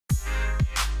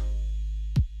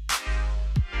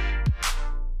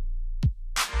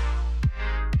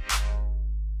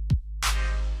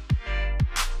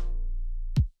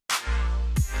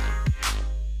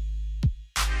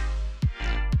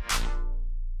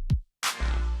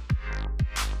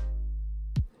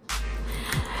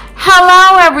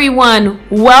Hello everyone,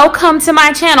 welcome to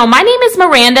my channel. My name is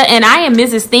Miranda and I am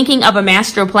Mrs. Thinking of a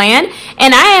Master Plan,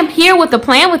 and I am here with the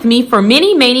plan with me for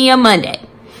Mini Mania Monday.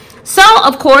 So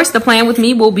of course the plan with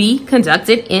me will be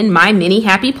conducted in my mini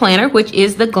happy planner, which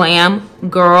is the Glam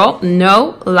Girl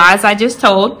No Lies I Just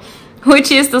Told,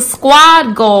 which is the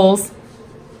Squad Goals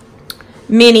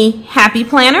mini happy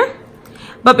planner.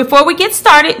 But before we get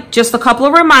started, just a couple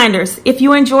of reminders. If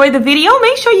you enjoy the video,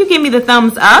 make sure you give me the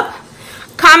thumbs up.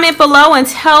 Comment below and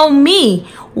tell me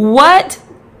what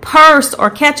purse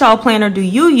or catch-all planner do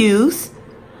you use,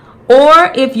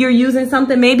 or if you're using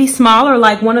something maybe smaller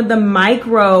like one of the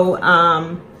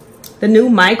the new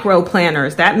micro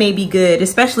planners. That may be good,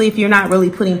 especially if you're not really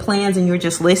putting plans and you're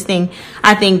just listing.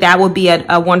 I think that would be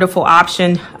a wonderful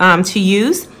option to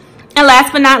use. And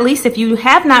last but not least, if you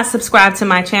have not subscribed to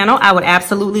my channel, I would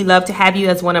absolutely love to have you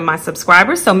as one of my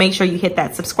subscribers. So make sure you hit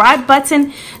that subscribe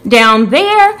button down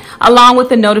there along with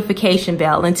the notification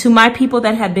bell. And to my people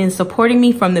that have been supporting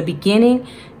me from the beginning,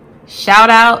 shout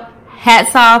out,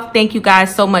 hats off. Thank you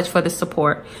guys so much for the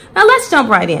support. Now let's jump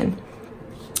right in.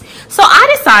 So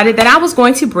I decided that I was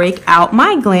going to break out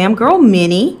my Glam Girl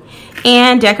Mini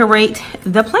and decorate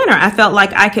the planner. I felt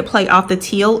like I could play off the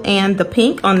teal and the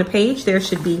pink on the page. There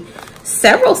should be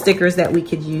several stickers that we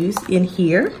could use in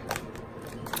here.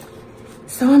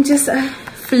 So I'm just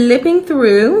flipping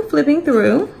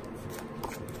through.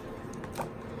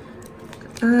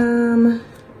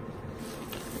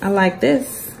 I like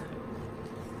this.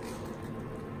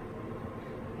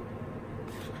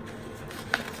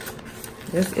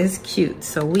 This is cute.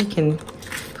 So we can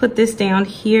put this down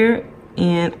here.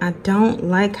 And I don't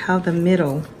like how that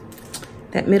middle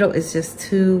is just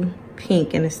too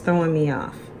pink and it's throwing me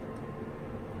off.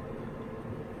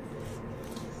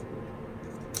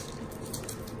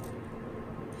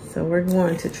 So we're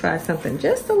going to try something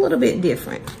just a little bit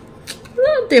different. A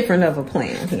little different of a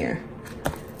plan here.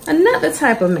 Another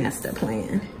type of master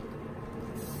plan.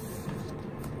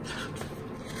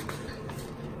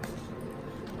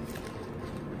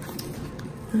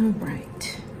 All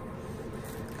right.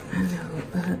 I know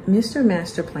Mr.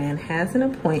 Master Plan has an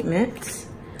appointment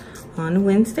on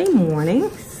Wednesday morning,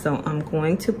 so I'm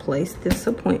going to place this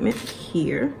appointment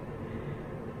here.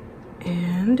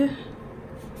 And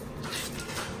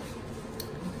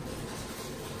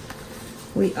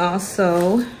we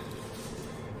also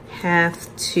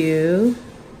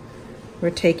we're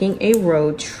taking a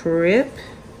road trip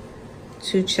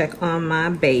to check on my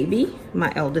baby,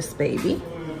 my eldest baby.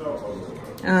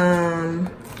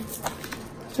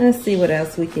 Let's see what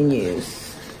else we can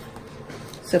use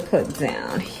to put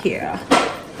down here.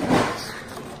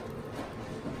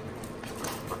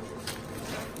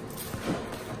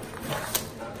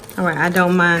 All right, I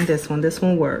don't mind this one. This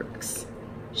one works.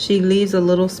 She leaves a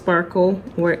little sparkle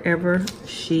wherever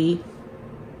she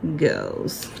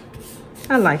goes.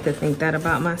 I like to think that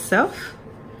about myself.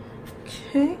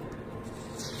 Okay.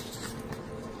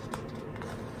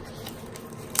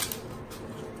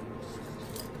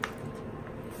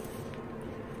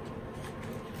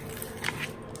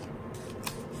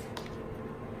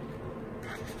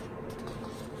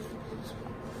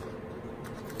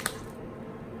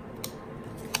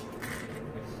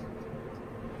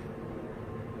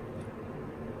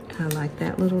 I like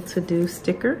that little to-do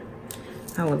sticker.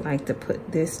 I would like to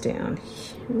put this down,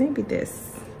 maybe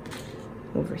this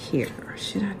over here, or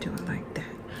should I do it like that?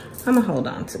 I'm gonna hold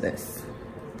on to this.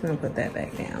 I'm gonna put that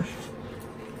back down.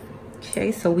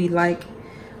 Okay, so we like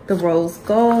the rose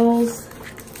goals.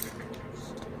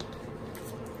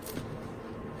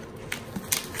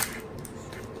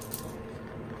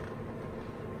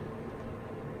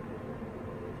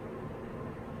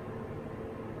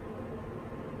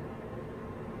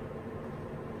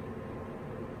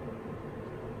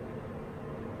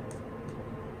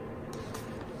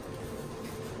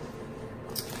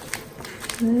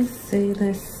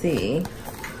 Let's see.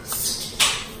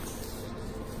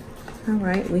 All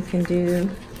right, we can do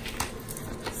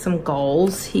some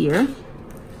goals here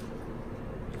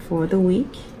for the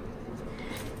week.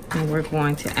 And we're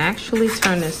going to actually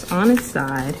turn this on its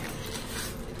side.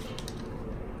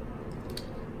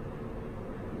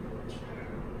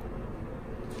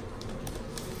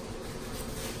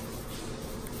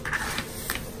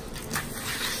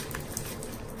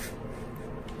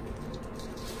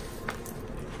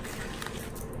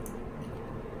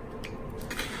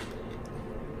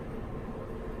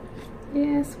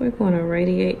 Yes, we're going to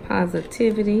radiate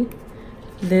positivity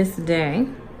this day.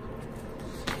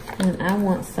 And I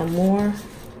want some more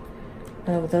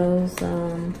of those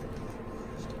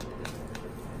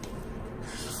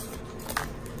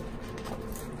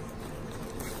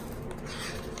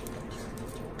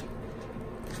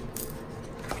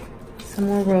some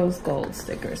more rose gold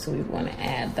stickers, so we want to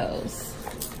add those.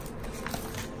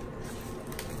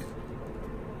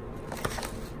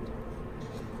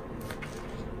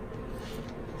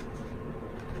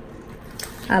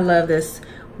 I love this.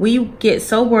 We get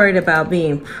so worried about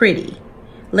being pretty.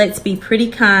 Let's be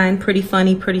pretty kind, pretty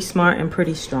funny, pretty smart, and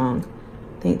pretty strong.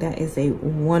 I think that is a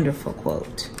wonderful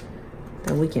quote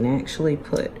that we can actually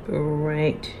put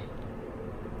right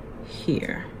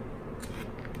here.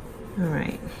 All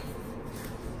right.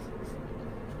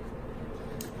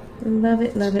 Love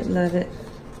it, love it, love it.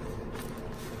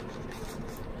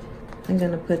 I'm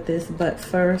gonna put this butt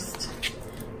first,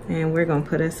 and we're gonna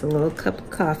put us a little cup of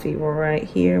coffee right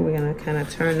here. We're gonna kind of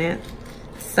turn that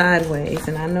sideways,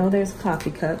 and I know there's a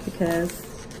coffee cup because,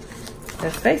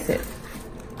 let's face it,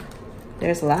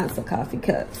 there's lots of coffee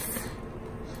cups.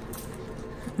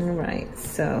 All right,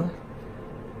 so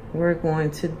we're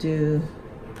going to do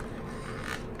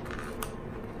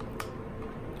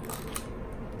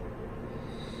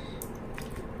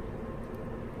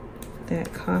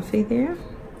that coffee there,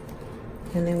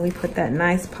 and then we put that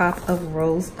nice pop of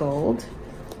rose gold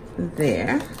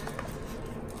there.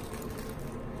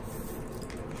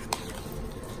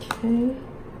 Okay.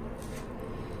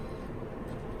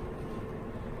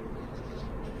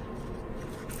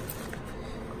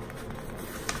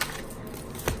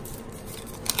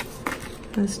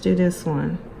 Let's do this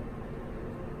one.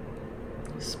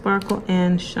 Sparkle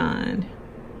and shine.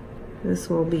 This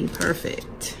will be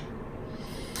perfect.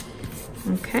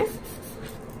 Okay.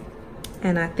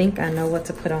 And I think I know what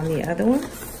to put on the other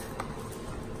ones.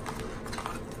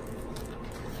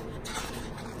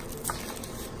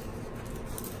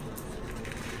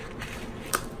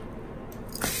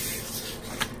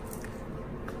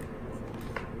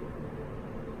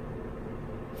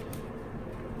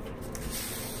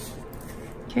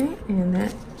 Okay, and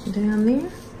that down there,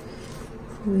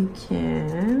 we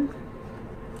can,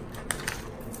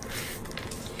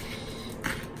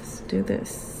 let's do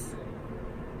this.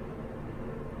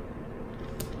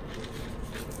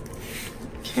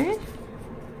 Okay.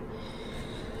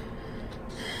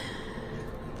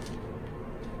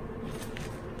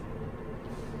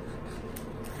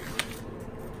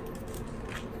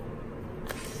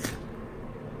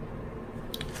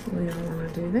 We don't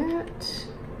want to do that.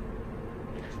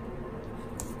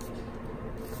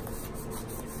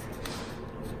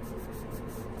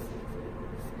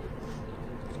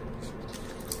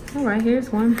 All right,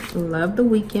 here's one. Love the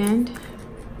weekend.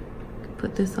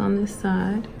 Put this on this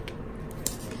side.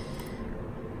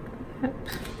 Yep.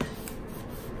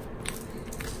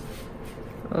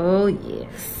 Oh,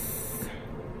 yes.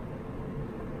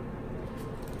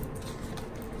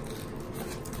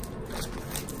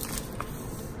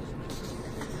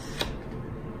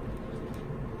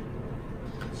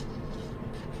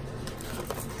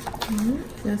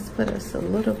 Let's put us a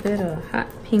little bit of hot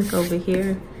pink over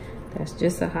here. That's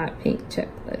just a hot pink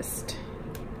checklist.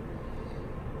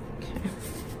 Okay.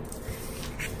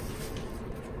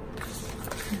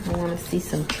 I want to see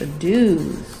some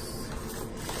to-dos.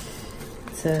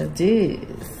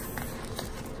 To-dos.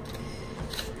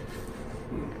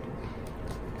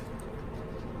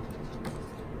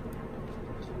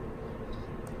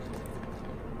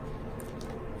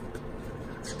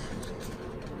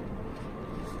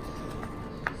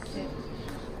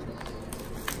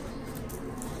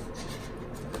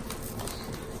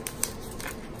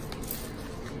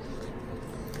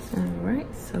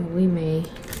 So we may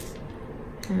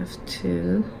have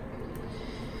to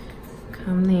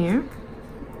come there,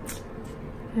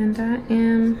 and I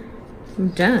am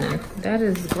done. That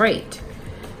is great.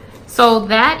 So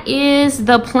that is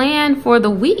the plan for the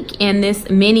week in this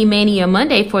Mini Mania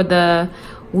Monday for the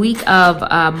week of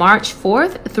March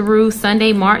 4th through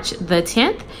Sunday, March the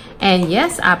 10th. And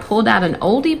yes, I pulled out an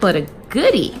oldie but a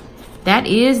goodie. That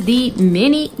is the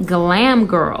Mini Glam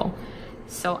Girl.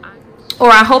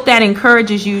 I hope that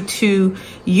encourages you to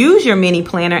use your mini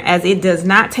planner, as it does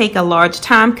not take a large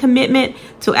time commitment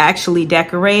to actually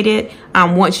decorate it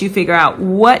once you figure out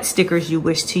what stickers you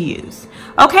wish to use.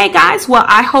 Okay, guys, well,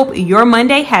 I hope your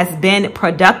Monday has been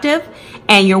productive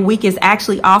and your week is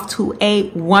actually off to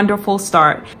a wonderful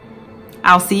start.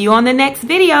 I'll see you on the next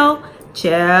video.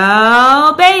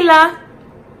 Ciao, Bella.